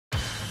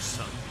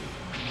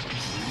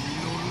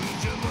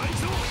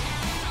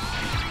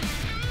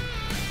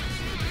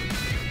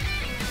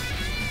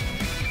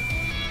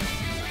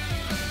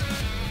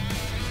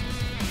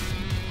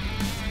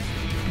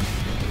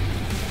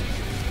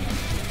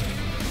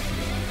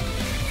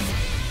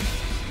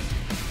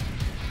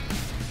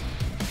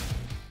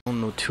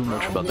too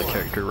much about the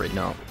character right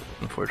now,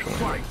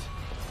 unfortunately.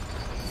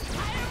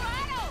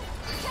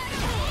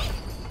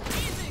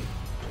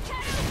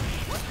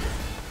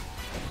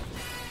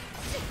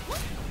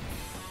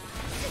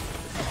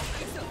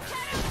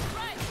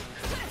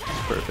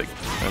 Perfect.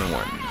 And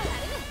one.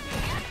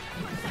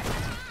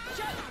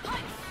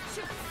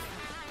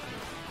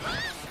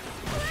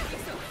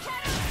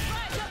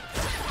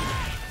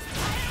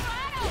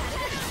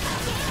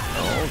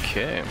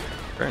 Okay,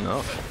 fair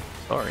enough.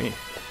 Sorry.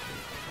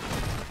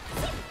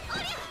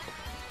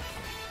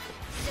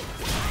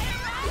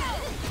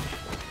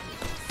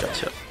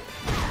 Gotcha.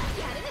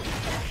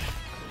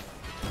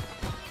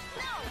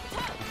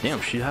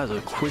 Damn, she has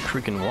a quick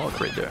freaking walk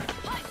right there.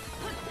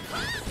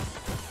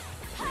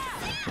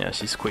 Yeah,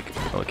 she's quick.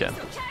 Okay.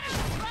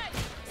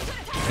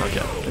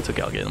 Okay, it's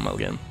okay, I'll get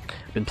him.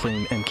 Been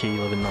playing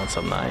MK11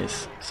 non-stop,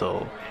 nice.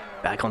 So,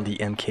 back on the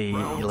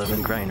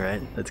MK11 grind,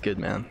 right? That's good,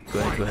 man.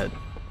 Go ahead.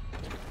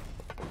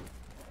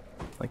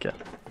 Okay.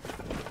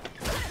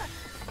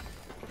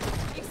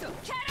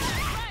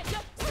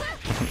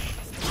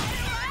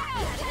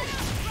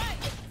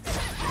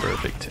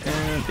 Perfect.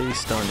 And a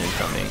stun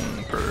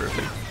incoming.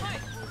 Perfect.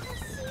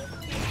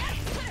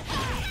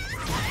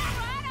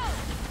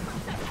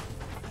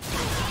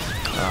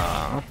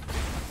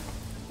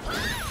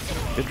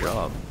 Good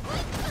job.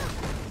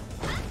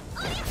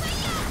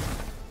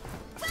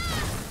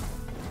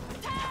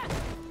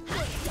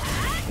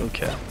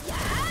 Okay.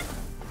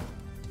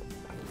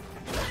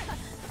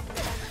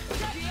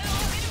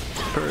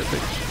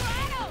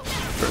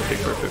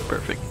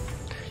 Perfect.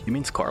 You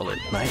mean Scarlet?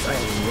 Nice. I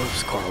love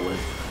Scarlet.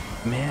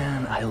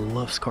 Man, I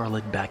love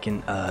Scarlet back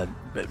in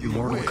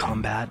Mortal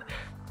Kombat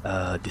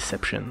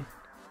Deception.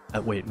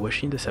 Wait, was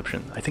she in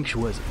Deception? I think she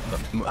was.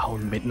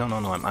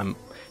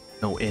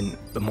 No, in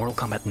Mortal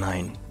Kombat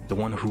 9, the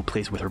one who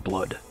plays with her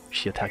blood.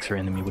 She attacks her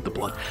enemy with the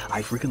blood.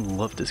 I freaking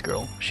love this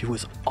girl. She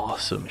was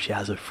awesome. She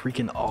has a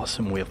freaking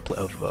awesome way of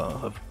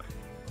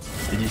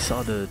Did you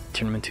saw the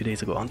tournament 2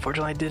 days ago?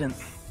 Unfortunately, I didn't.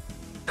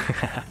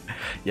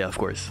 Yeah, of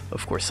course.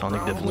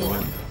 Sonic definitely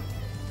win.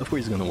 Of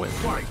course, he's gonna win.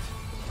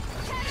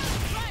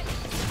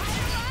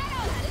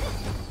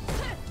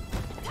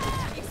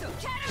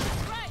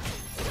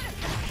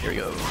 Here we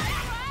go.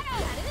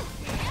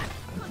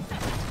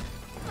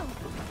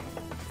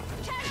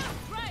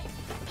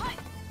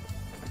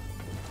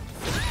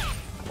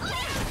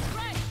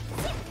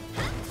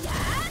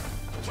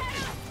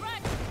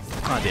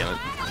 Ah, damn it.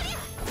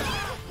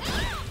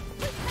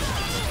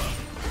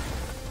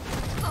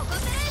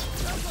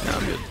 No,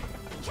 I'm good.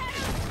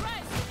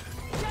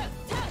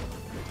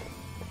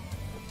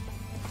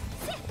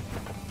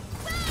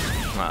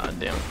 Ah,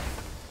 damn it.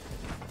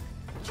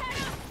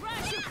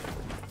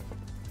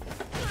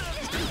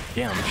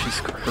 Damn, she's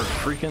her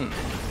freaking...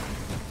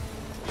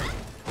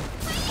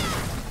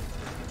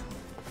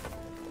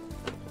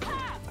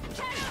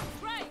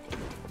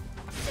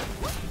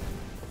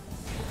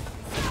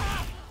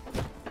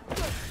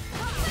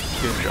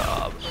 Good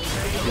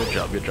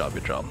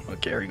job.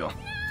 Okay, here we go.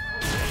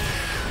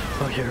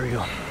 Okay, here we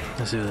go.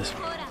 Let's do this.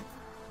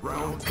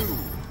 Round 2.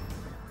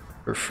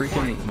 Her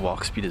freaking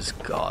walk speed is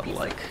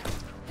godlike.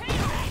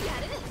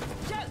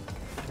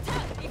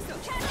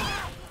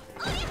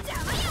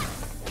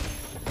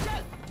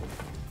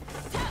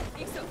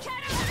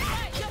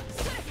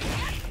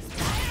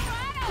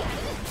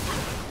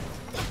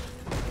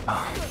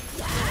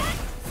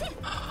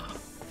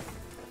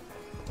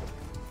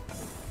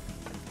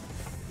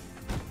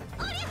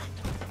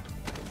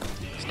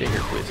 Stay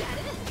here, please.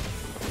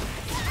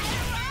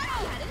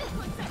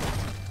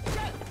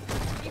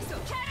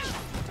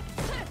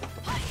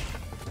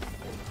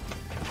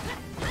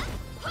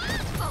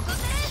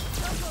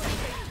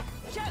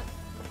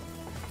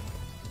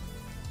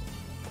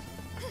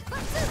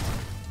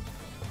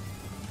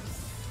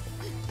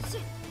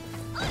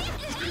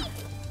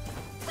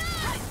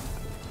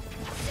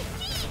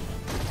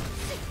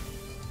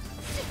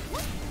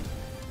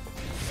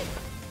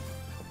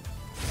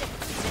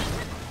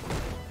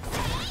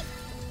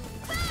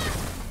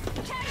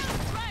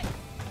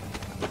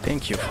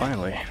 Thank you,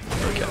 finally.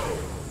 Okay.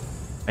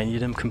 I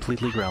need him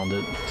completely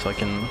grounded so I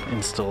can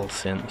install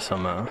some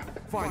Fight.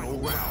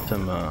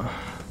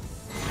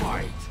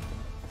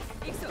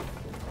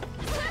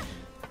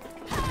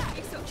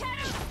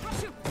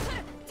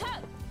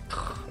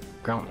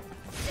 ground.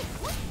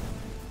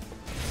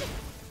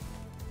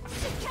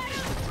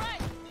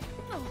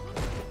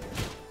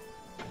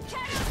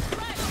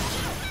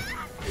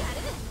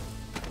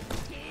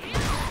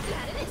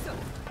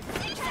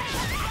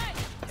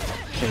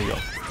 There you go.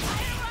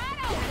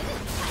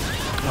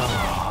 Oh,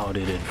 how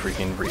did it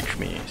freaking reach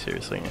me?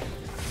 Seriously.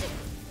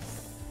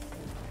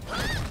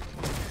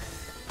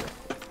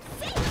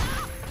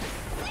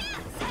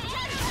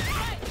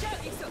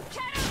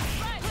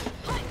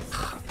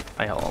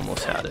 I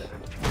almost had it.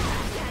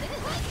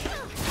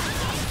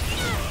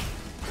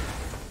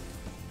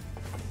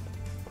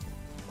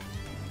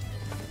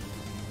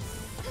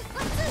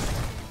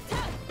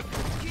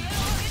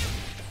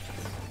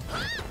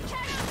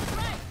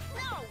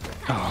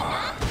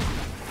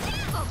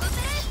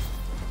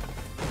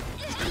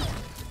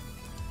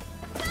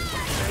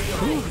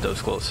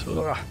 was close.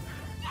 Ugh.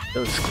 That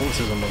was close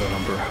as a mother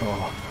number.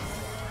 Oh,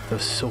 that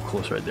was so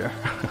close right there.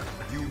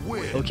 You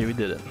win. Okay, we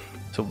did it.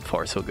 So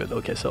far, so good.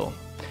 Okay, so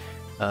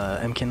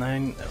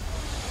MK9,